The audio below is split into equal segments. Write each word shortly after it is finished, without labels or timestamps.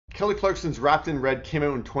Kelly Clarkson's Wrapped in Red came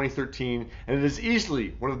out in 2013, and it is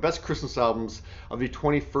easily one of the best Christmas albums of the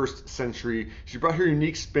 21st century. She brought her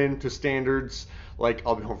unique spin to standards like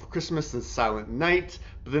I'll Be Home for Christmas and Silent Night,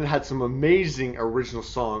 but then had some amazing original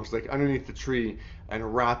songs like Underneath the Tree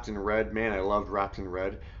and Wrapped in Red. Man, I loved Wrapped in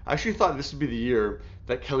Red. I actually thought this would be the year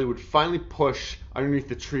that Kelly would finally push Underneath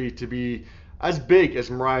the Tree to be as big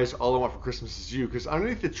as Mariah's All I Want for Christmas Is You, because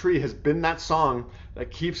Underneath the Tree has been that song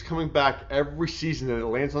that keeps coming back every season and it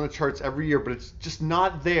lands on the charts every year, but it's just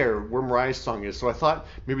not there where Mariah's song is. So I thought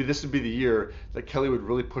maybe this would be the year that Kelly would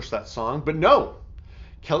really push that song, but no.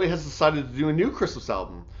 Kelly has decided to do a new Christmas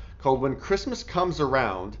album called When Christmas Comes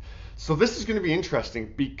Around. So this is going to be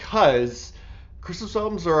interesting because Christmas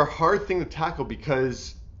albums are a hard thing to tackle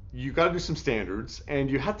because you got to do some standards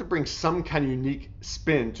and you have to bring some kind of unique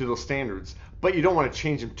spin to those standards, but you don't want to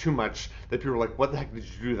change them too much that people are like, what the heck did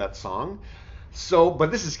you do to that song? So,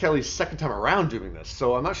 but this is Kelly's second time around doing this,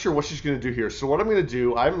 so I'm not sure what she's going to do here. So what I'm going to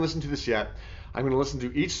do, I haven't listened to this yet. I'm going to listen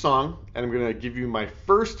to each song and I'm going to give you my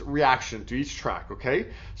first reaction to each track, okay?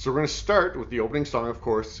 So we're going to start with the opening song, of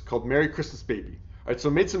course, called Merry Christmas Baby. All right, so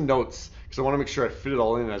I made some notes because I want to make sure I fit it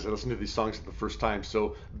all in as I listen to these songs for the first time.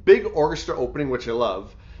 So big orchestra opening, which I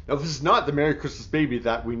love. Now this is not the Merry Christmas Baby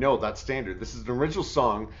that we know, that's standard. This is an original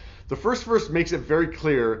song. The first verse makes it very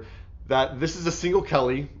clear that this is a single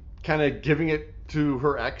Kelly kind of giving it to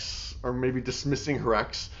her ex or maybe dismissing her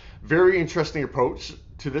ex. Very interesting approach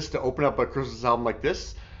to this to open up a Christmas album like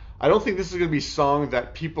this. I don't think this is going to be a song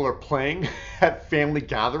that people are playing at family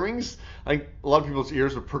gatherings. I think a lot of people's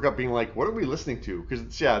ears would perk up being like, what are we listening to? Because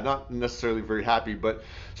it's, not necessarily very happy. But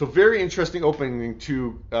so very interesting opening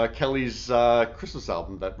to Kelly's Christmas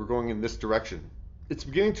album that we're going in this direction. It's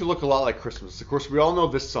beginning to look a lot like Christmas. Of course, we all know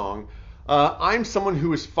this song. I'm someone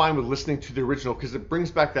who is fine with listening to the original because it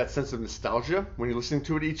brings back that sense of nostalgia when you're listening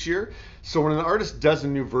to it each year. So when an artist does a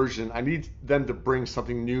new version, I need them to bring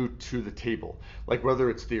something new to the table. Like whether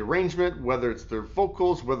it's the arrangement, whether it's their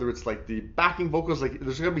vocals, whether it's like the backing vocals, like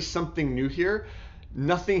there's going to be something new here.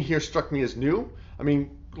 Nothing here struck me as new. I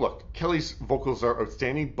mean, look, Kelly's vocals are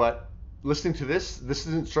outstanding, but listening to this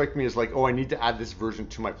didn't strike me as like, oh, I need to add this version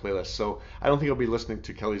to my playlist. So I don't think I'll be listening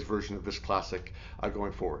to Kelly's version of this classic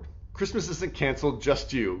going forward. Christmas Isn't Canceled,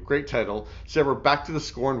 Just You. Great title. So we're back to the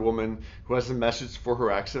scorned woman who has a message for her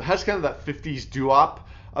ex. It has kind of that 50s doo-wop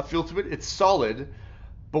feel to it. It's solid,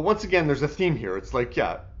 but once again, there's a theme here. It's like,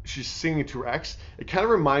 she's singing to her ex. It kind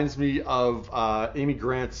of reminds me of Amy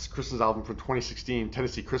Grant's Christmas album from 2016,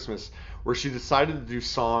 Tennessee Christmas, where she decided to do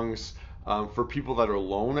songs for people that are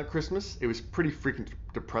alone at Christmas. It was pretty freaking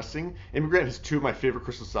depressing. Amy Grant has two of my favorite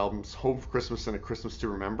Christmas albums, Home for Christmas and A Christmas to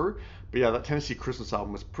Remember. But yeah, that Tennessee Christmas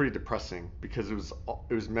album was pretty depressing because it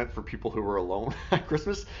was meant for people who were alone at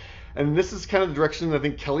Christmas. And this is kind of the direction I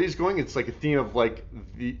think Kelly is going. It's like a theme of like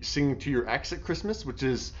the singing to your ex at Christmas, which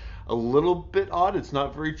is a little bit odd. It's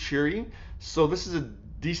not very cheery. So this is a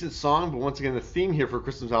decent song, but once again, the theme here for a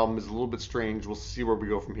Christmas album is a little bit strange. We'll see where we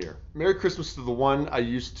go from here. Merry Christmas to the One I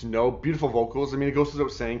Used to Know. Beautiful vocals. I mean, it goes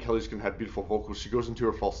without saying Kelly's going to have beautiful vocals. She goes into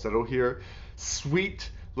her falsetto here.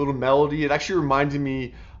 Sweet little melody. It actually reminded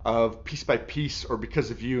me of Piece by Piece or Because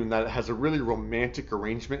of You, in that it has a really romantic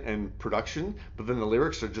arrangement and production, but then the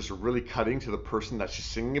lyrics are just really cutting to the person that she's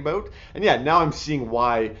singing about. And yeah, now I'm seeing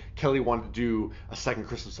why Kelly wanted to do a second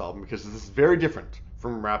Christmas album, because this is very different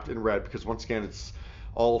from Wrapped in Red, because once again, it's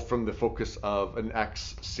all from the focus of an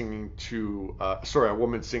ex singing to, a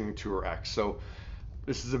woman singing to her ex. So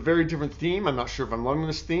this is a very different theme. I'm not sure if I'm loving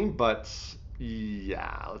this theme, but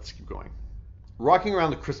yeah, let's keep going. Rocking Around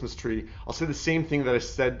the Christmas Tree, I'll say the same thing that I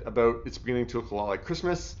said about it's beginning to look a lot like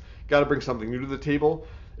Christmas. Got to bring something new to the table.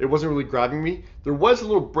 It wasn't really grabbing me. There was a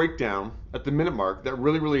little breakdown at the minute mark that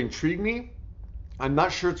really, really intrigued me. I'm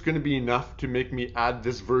not sure it's going to be enough to make me add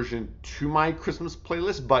this version to my Christmas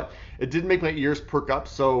playlist, but it did make my ears perk up.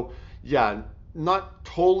 So yeah, not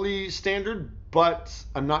totally standard, but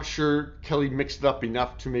I'm not sure Kelly mixed it up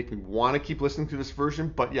enough to make me want to keep listening to this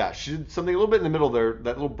version. But yeah, she did something a little bit in the middle there,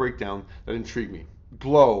 that little breakdown that intrigued me.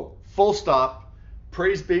 Glow, full stop,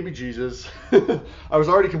 praise baby Jesus. I was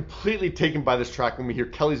already completely taken by this track when we hear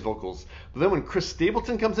Kelly's vocals, but then when Chris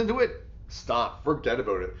Stapleton comes into it, stop, forget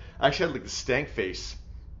about it. I actually had like the stank face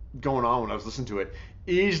going on when I was listening to it.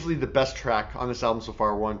 Easily the best track on this album so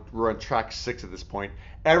far. We're on track 6 at this point.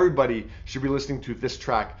 Everybody should be listening to this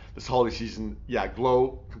track this holiday season. Yeah,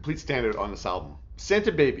 Glow, complete standard on this album.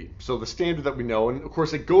 Santa Baby, so the standard that we know, and of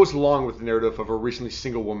course it goes along with the narrative of a recently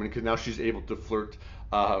single woman because now she's able to flirt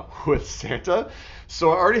with Santa.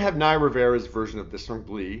 So I already have Naya Rivera's version of this from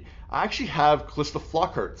Glee. I actually have Calista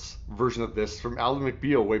Flockhart's version of this from Ally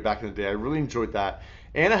McBeal way back in the day. I really enjoyed that.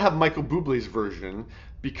 And I have Michael Bublé's version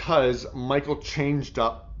because Michael changed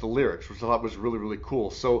up the lyrics, which I thought was really, really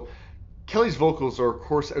cool. So Kelly's vocals are, of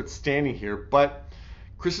course, outstanding here, but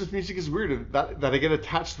Christmas music is weird that I get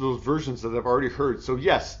attached to those versions that I've already heard. So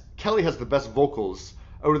yes, Kelly has the best vocals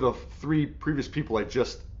out of the three previous people I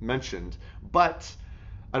just mentioned, but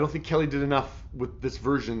I don't think Kelly did enough with this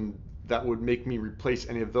version that would make me replace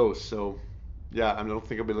any of those. So yeah, I don't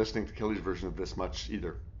think I'll be listening to Kelly's version of this much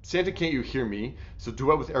either. Santa Can't You Hear Me, so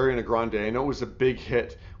duet with Ariana Grande. I know it was a big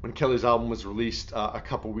hit when Kelly's album was released a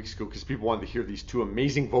couple weeks ago because people wanted to hear these two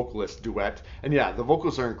amazing vocalists duet. And yeah, the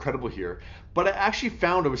vocals are incredible here. But I actually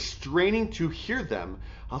found I was straining to hear them.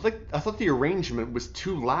 I thought the arrangement was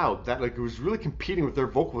too loud, that like it was really competing with their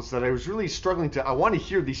vocals, that I was really struggling to, I want to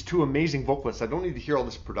hear these two amazing vocalists. I don't need to hear all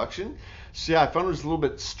this production. So yeah, I found it was a little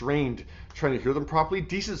bit strained trying to hear them properly.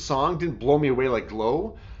 Decent song, didn't blow me away like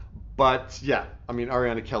Glow. But yeah, I mean,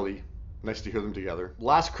 Ariana, Kelly, nice to hear them together.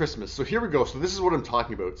 Last Christmas. So here we go. So this is what I'm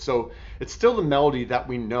talking about. So it's still the melody that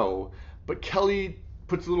we know, but Kelly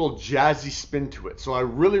puts a little jazzy spin to it. So I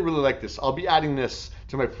really, really like this. I'll be adding this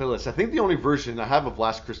to my playlist. I think the only version I have of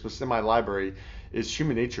Last Christmas in my library is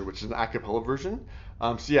Human Nature, which is an a cappella version.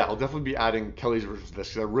 So yeah, I'll definitely be adding Kelly's version to this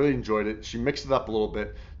because I really enjoyed it. She mixed it up a little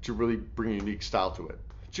bit to really bring a unique style to it.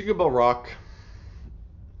 Jingle Bell Rock.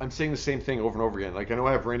 I'm saying the same thing over and over again. Like I know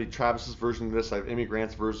I have Randy Travis's version of this, I have Amy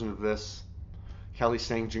Grant's version of this. Kelly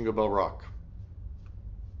sang Jingle Bell Rock.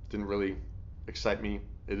 Didn't really excite me.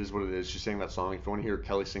 It is what it is. She sang that song. If you want to hear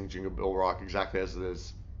Kelly sing Jingle Bell Rock exactly as it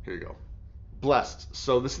is, here you go. Blessed.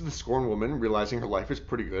 So this is the scorned woman realizing her life is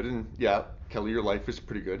pretty good, and yeah, Kelly, your life is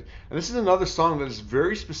pretty good. And this is another song that is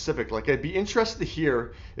very specific. Like I'd be interested to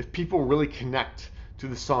hear if people really connect to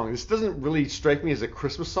the song. This doesn't really strike me as a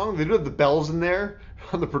Christmas song. They do have the bells in there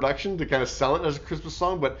on the production to kind of sell it as a Christmas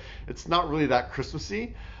song, but it's not really that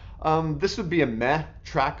Christmassy. This would be a meh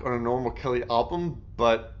track on a normal Kelly album,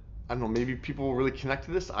 but I don't know, maybe people will really connect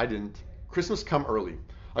to this. I didn't. Christmas Come Early.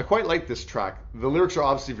 I quite like this track. The lyrics are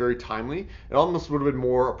obviously very timely. It almost would have been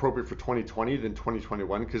more appropriate for 2020 than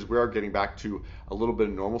 2021 because we are getting back to a little bit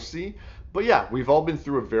of normalcy. But yeah, we've all been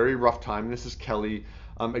through a very rough time. This is Kelly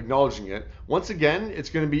acknowledging it. Once again,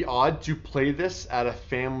 it's going to be odd to play this at a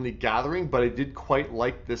family gathering, but I did quite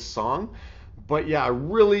like this song. But yeah, a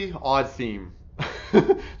really odd theme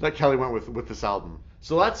that Kelly went with this album.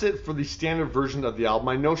 So that's it for the standard version of the album.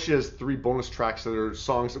 I know she has 3 bonus tracks that are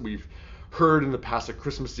songs that we've heard in the past at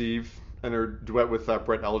Christmas Eve and her duet with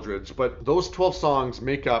Brett Eldredge, but those 12 songs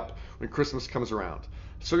make up when Christmas comes around.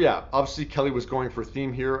 So yeah, obviously Kelly was going for a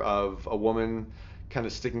theme here of a woman kind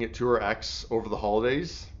of sticking it to her ex over the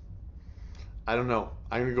holidays. I don't know.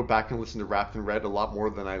 I'm going to go back and listen to Wrapped in Red a lot more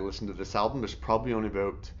than I listened to this album. There's probably only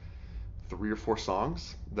about 3 or 4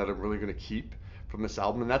 songs that I'm really going to keep from this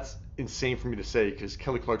album, and that's insane for me to say because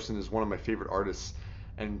Kelly Clarkson is one of my favorite artists,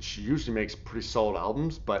 and she usually makes pretty solid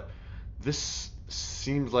albums, but this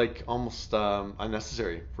seems like almost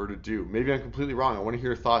unnecessary for her to do. Maybe I'm completely wrong. I want to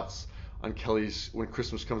hear your thoughts on Kelly's When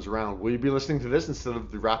Christmas Comes Around. Will you be listening to this instead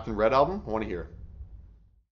of the Wrapped in Red album? I want to hear.